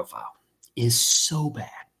stat profile is so bad.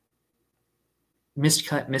 Missed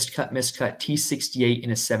cut, missed cut, missed cut, T68 in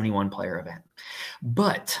a 71-player event.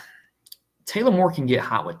 But Taylor Moore can get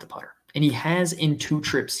hot with the putter. And he has in 2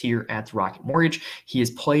 trips here at the Rocket Mortgage. He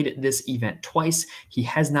has played this event twice. He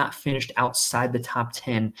has not finished outside the top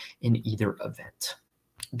 10 in either event.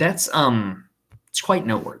 That's it's quite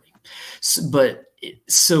noteworthy.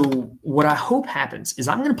 So what I hope happens is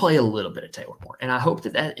I'm going to play a little bit of Taylor Moore, and I hope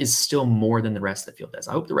that that is still more than the rest of the field does.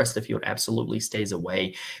 I hope the rest of the field absolutely stays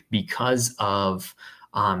away because of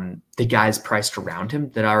the guys priced around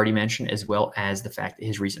him that I already mentioned, as well as the fact that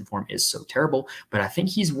his recent form is so terrible. But I think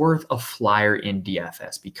he's worth a flyer in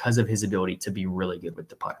DFS because of his ability to be really good with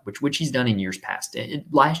the putt, which he's done in years past.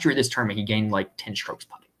 Last year at this tournament, he gained like 10 strokes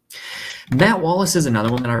putting. Matt Wallace is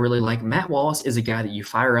another one that I really like. Matt Wallace is a guy that you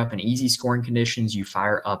fire up in easy scoring conditions, you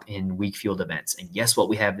fire up in weak field events. And guess what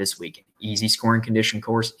we have this week? Easy scoring condition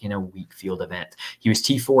course in a weak field event. He was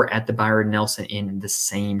T4 at the Byron Nelson in the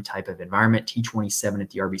same type of environment, T27 at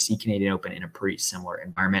the RBC Canadian Open in a pretty similar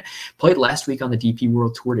environment. Played last week on the DP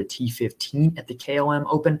World Tour to T15 at the KLM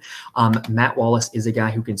Open. Matt Wallace is a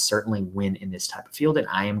guy who can certainly win in this type of field, and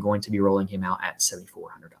I am going to be rolling him out at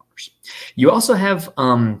 $7,400. You also have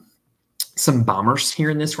some bombers here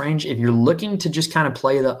in this range. If you're looking to just kind of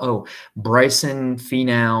play the, Bryson,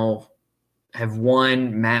 Finau have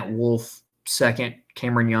won, Matt Wolff second,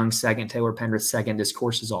 Cameron Young second, Taylor Pendrith second. This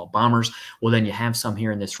course is all bombers. Well, then you have some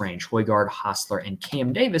here in this range. Højgaard, Hostler, and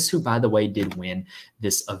Cam Davis, who, by the way, did win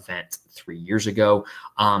this event 3 years ago.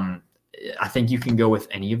 I think you can go with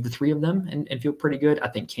any of the 3 of them and feel pretty good. I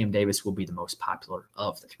think Cam Davis will be the most popular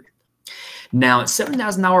of the 3 of them. Now, at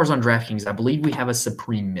 $7,000 on DraftKings, I believe we have a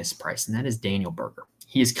supreme misprice, and that is Daniel Berger.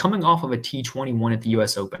 He is coming off of a T21 at the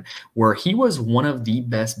U.S. Open, where he was one of the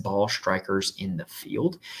best ball strikers in the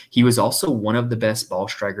field. He was also one of the best ball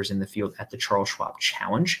strikers in the field at the Charles Schwab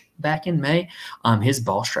Challenge back in May. His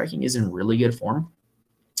ball striking is in really good form.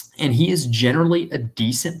 And he is generally a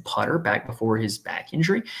decent putter back before his back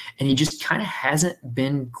injury. And he just kind of hasn't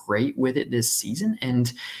been great with it this season.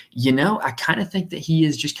 And, you know, I kind of think that he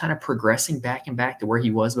is just kind of progressing back and back to where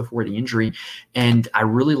he was before the injury. And I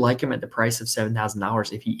really like him at the price of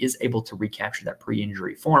 $7,000. If he is able to recapture that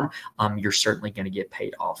pre-injury form, you're certainly going to get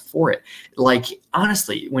paid off for it. Like,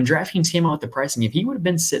 honestly, when DraftKings came out with the pricing, if he would have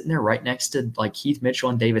been sitting there right next to like Keith Mitchell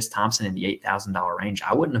and Davis Thompson in the $8,000 range,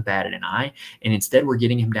 I wouldn't have batted an eye. And instead, we're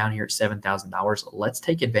getting him down here at $7,000. Let's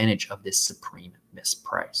take advantage of this supreme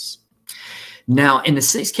misprice. Now, in the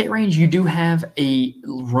 6K range, you do have a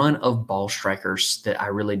run of ball strikers that I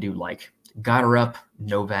really do like. Goddard,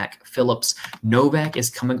 Novak, Phillips. Novak is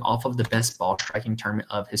coming off of the best ball striking tournament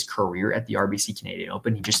of his career at the RBC Canadian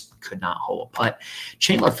Open. He just could not hole a putt.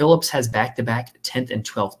 Chandler Phillips has back-to-back 10th and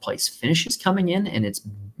 12th place finishes coming in, and it's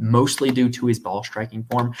mostly due to his ball striking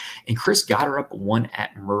form. And Chris Gotterup won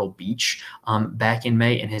at Myrtle Beach back in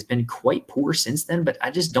May and has been quite poor since then, but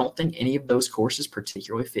I just don't think any of those courses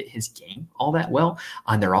particularly fit his game all that well.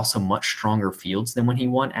 They're also much stronger fields than when he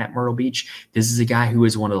won at Myrtle Beach. This is a guy who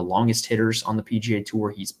is one of the longest hitters on the PGA Tour.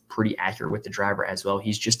 He's pretty accurate with the driver as well.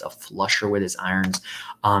 He's just a flusher with his irons.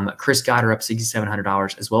 Chris Gotterup,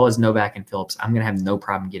 $6,700, as well as Novak and Phillips. I'm going to have no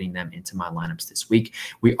problem getting them into my lineups this week.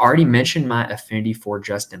 We already mentioned my affinity for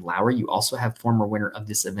Justin Lowry. You also have former winner of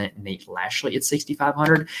this event, Nate Lashley, at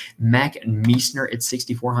 $6,500. Mac Meisner at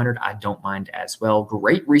 $6,400. I don't mind as well.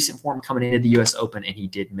 Great recent form coming into the U.S. Open, and he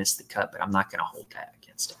did miss the cut, but I'm not going to hold that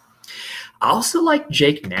against him. I also like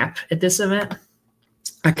Jake Knapp at this event.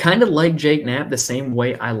 I kind of like Jake Knapp the same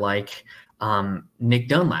way I like Nick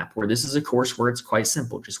Dunlap, where this is a course where it's quite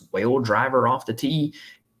simple. Just whale driver off the tee,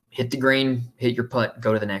 hit the green, hit your putt,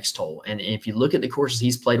 go to the next hole. And if you look at the courses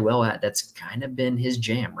he's played well at, that's kind of been his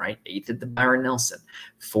jam, right? 8th at the Byron Nelson,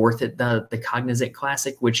 4th at the Cognizant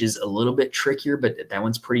Classic, which is a little bit trickier, but that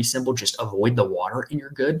one's pretty simple. Just avoid the water and you're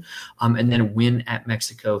good. And then win at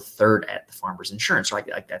Mexico, 3rd at the Farmers Insurance, right?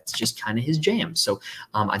 Like that's just kind of his jam. So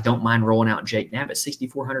I don't mind rolling out Jake Knapp at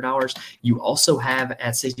 $6,400. You also have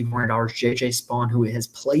at $6,400 JJ Spawn, who has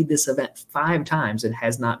played this event 5 times and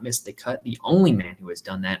has not missed the cut. The only man who has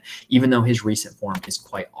done that, even though his recent form is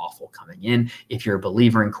quite awful coming in. If you're a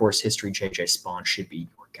believer in course history, JJ Spawn should be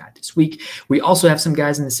your guy this week. We also have some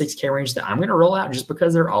guys in the 6K range that I'm going to roll out just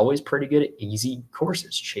because they're always pretty good at easy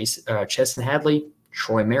courses. Chesson Hadley,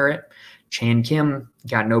 Troy Merritt, Chan Kim,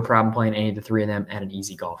 got no problem playing any of the 3 of them at an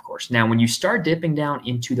easy golf course. Now, when you start dipping down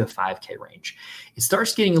into the 5K range, it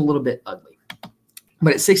starts getting a little bit ugly.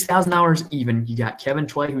 But at $6,000 even, you got Kevin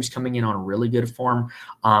Tway, who's coming in on really good form.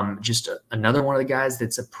 Just another one of the guys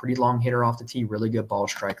that's a pretty long hitter off the tee, really good ball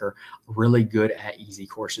striker, really good at easy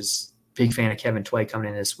courses. Big fan of Kevin Tway coming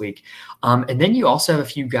in this week. And then you also have a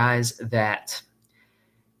few guys that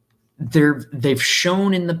they've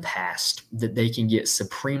shown in the past that they can get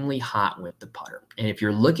supremely hot with the putter. And if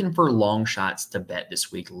you're looking for long shots to bet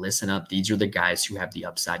this week, listen up. These are the guys who have the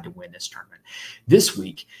upside to win this tournament. This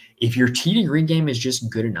week, if your tee to green game is just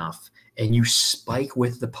good enough and you spike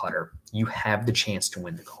with the putter, you have the chance to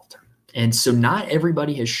win the golf tournament. And so not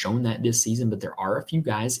everybody has shown that this season, but there are a few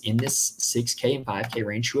guys in this 6K and 5K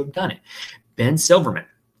range who have done it. Ben Silverman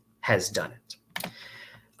has done it.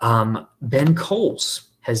 Ben Coles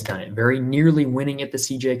has done it, very nearly winning at the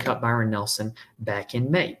CJ Cup Byron Nelson back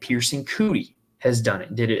in May. Pearson Coody has done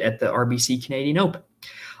it, did it at the RBC Canadian Open.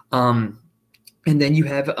 And then you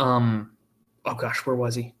have, oh gosh, where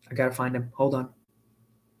was he? I got to find him. Hold on.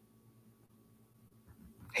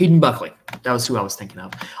 Hayden Buckley. That was who I was thinking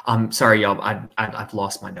of. Sorry, y'all. I've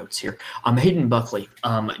lost my notes here. Hayden Buckley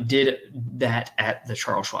did that at the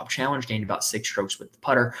Charles Schwab Challenge, gained about 6 strokes with the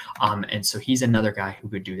putter. And so he's another guy who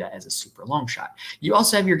could do that as a super long shot. You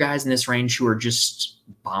also have your guys in this range who are just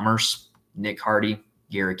bombers. Nick Hardy,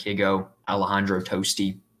 Gary Kigo, Alejandro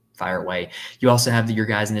Tosti, fire away. You also have your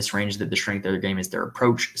guys in this range that the strength of their game is their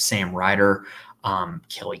approach. Sam Ryder,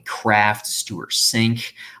 Kelly Craft, Stuart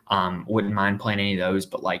Sink. Wouldn't mind playing any of those,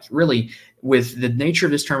 but like really with the nature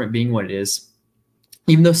of this tournament being what it is,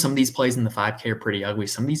 even though some of these plays in the 5K are pretty ugly,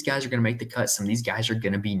 some of these guys are going to make the cut. Some of these guys are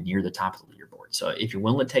going to be near the top of the leaderboard. So if you're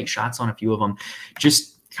willing to take shots on a few of them,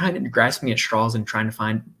 just kind of grasping at straws and trying to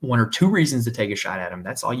find 1 or 2 reasons to take a shot at them.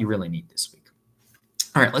 That's all you really need this week.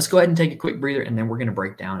 All right, let's go ahead and take a quick breather, and then we're going to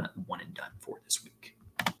break down one and done for this week.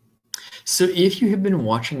 So if you have been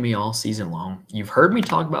watching me all season long, you've heard me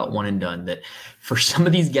talk about one and done, that for some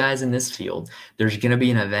of these guys in this field, there's going to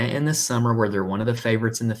be an event in the summer where they're one of the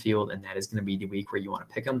favorites in the field, and that is going to be the week where you want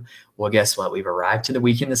to pick them. Well, guess what? We've arrived to the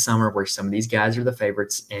week in the summer where some of these guys are the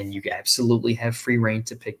favorites, and you absolutely have free reign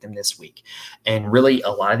to pick them this week. And really, a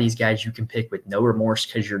lot of these guys you can pick with no remorse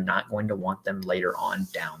because you're not going to want them later on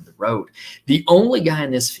down the road. The only guy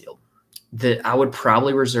in this field that I would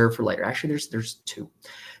probably reserve for later, actually, there's 2.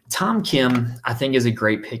 Tom Kim, I think, is a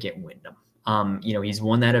great pick at Wyndham. He's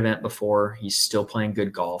won that event before. He's still playing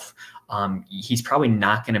good golf. He's probably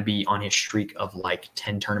not going to be on his streak of like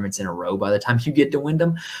 10 tournaments in a row by the time you get to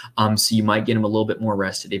Wyndham. So you might get him a little bit more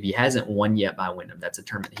rested. If he hasn't won yet by Wyndham, that's a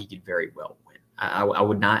tournament he could very well win. I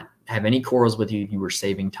would not have any quarrels with you if you were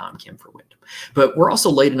saving Tom Kim for Wyndham. But we're also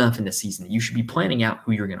late enough in the season that you should be planning out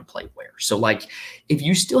who you're going to play where. So, like, if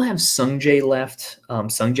you still have Sungjae left,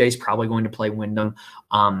 Sungjae's probably going to play Wyndham.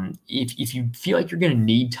 If you feel like you're going to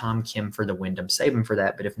need Tom Kim for the Wyndham, save him for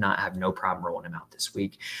that. But if not, I have no problem rolling him out this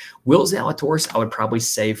week. Will Zalatoris, I would probably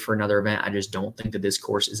save for another event. I just don't think that this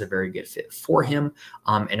course is a very good fit for him.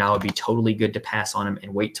 And I would be totally good to pass on him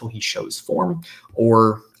and wait till he shows form,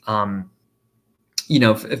 or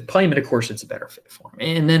if playing him at a course, it's a better fit for him.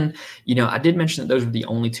 And then, I did mention that those were the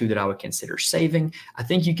only two that I would consider saving. I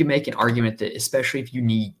think you can make an argument that, especially if you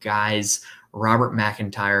need guys, Robert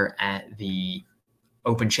McIntyre at the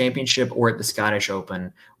Open Championship or at the Scottish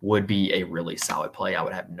Open would be a really solid play. I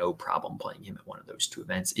would have no problem playing him at one of those two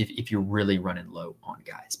events if you're really running low on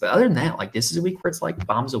guys. But other than that, like, this is a week where it's like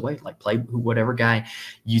bombs away. Like, play whatever guy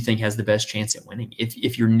you think has the best chance at winning.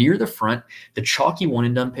 If you're near the front, the chalky one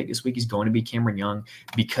and done pick this week is going to be Cameron Young,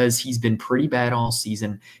 because he's been pretty bad all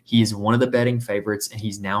season. He is one of the betting favorites, and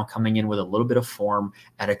he's now coming in with a little bit of form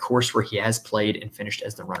at a course where he has played and finished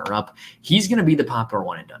as the runner-up. He's going to be the popular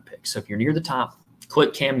one and done pick. So if you're near the top,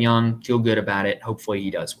 click Cam Young, feel good about it. Hopefully he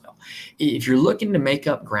does well. If you're looking to make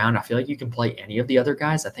up ground, I feel like you can play any of the other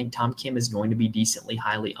guys. I think Tom Kim is going to be decently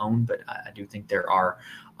highly owned, but I do think there are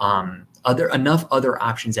enough other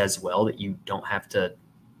options as well that you don't have to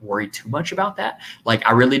worry too much about that. Like,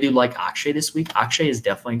 I really do like Akshay this week. Akshay is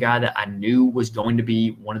definitely a guy that I knew was going to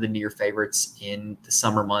be one of the near favorites in the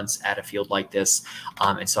summer months at a field like this.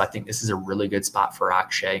 And so I think this is a really good spot for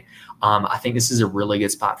Akshay. I think this is a really good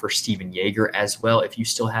spot for Steven Yeager as well, if you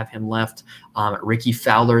still have him left. Ricky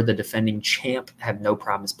Fowler, the defending champ, have no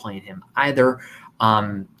problems playing him either.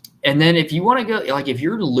 And then if you want to go, like, if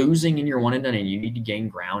you're losing in your one and done and you need to gain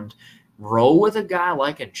ground, roll with a guy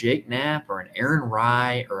like a Jake Knapp or an Aaron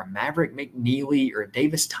Rye or a Maverick McNeely or a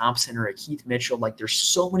Davis Thompson or a Keith Mitchell. Like, there's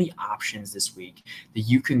so many options this week that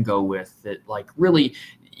you can go with that, like, really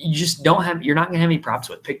you just don't have, you're not going to have any props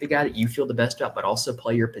with. Pick the guy that you feel the best about, but also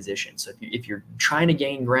play your position. So if you're trying to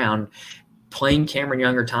gain ground, playing Cameron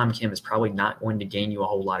Young or Tom Kim is probably not going to gain you a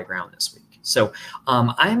whole lot of ground this week. So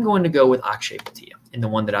I am going to go with Akshay Bhatia, and the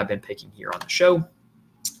one that I've been picking here on the show.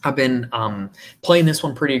 I've been playing this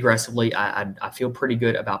one pretty aggressively. I feel pretty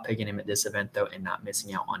good about picking him at this event, though, and not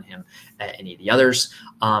missing out on him at any of the others.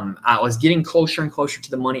 I was getting closer and closer to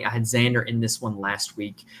the money. I had Xander in this one last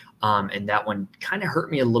week, and that one kind of hurt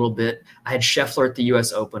me a little bit. I had Scheffler at the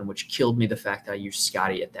U.S. Open, which killed me, the fact that I used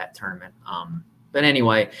Scotty at that tournament. But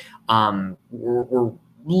anyway, we're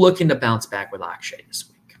looking to bounce back with Akshay this week.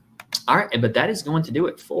 All right, but that is going to do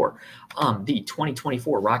it for the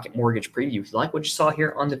 2024 Rocket Mortgage Preview. If you like what you saw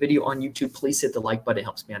here on the video on YouTube, please hit the like button. It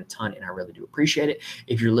helps me out a ton, and I really do appreciate it.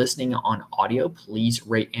 If you're listening on audio, please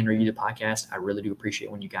rate and review the podcast. I really do appreciate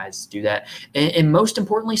when you guys do that. And most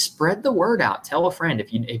importantly, spread the word out. Tell a friend.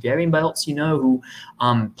 If you have anybody else you know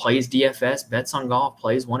who plays DFS, bets on golf,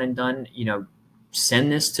 plays one and done,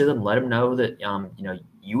 send this to them. Let them know that,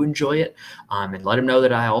 you enjoy it, and let them know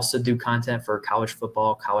that I also do content for college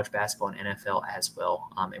football, college basketball, and NFL as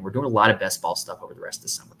well. And we're doing a lot of best ball stuff over the rest of the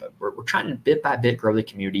summer, but we're trying to bit by bit grow the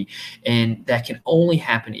community, and that can only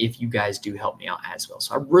happen if you guys do help me out as well.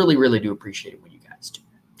 So I really, really do appreciate it when you guys do.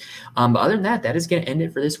 But other than that, that is going to end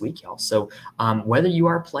it for this week, y'all. So whether you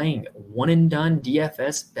are playing one and done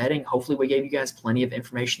DFS betting, hopefully we gave you guys plenty of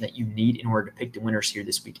information that you need in order to pick the winners here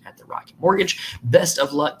this week at the Rocket Mortgage. Best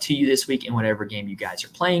of luck to you this week in whatever game you guys are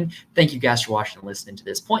playing. Thank you guys for watching and listening to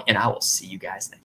this point, and I will see you guys next.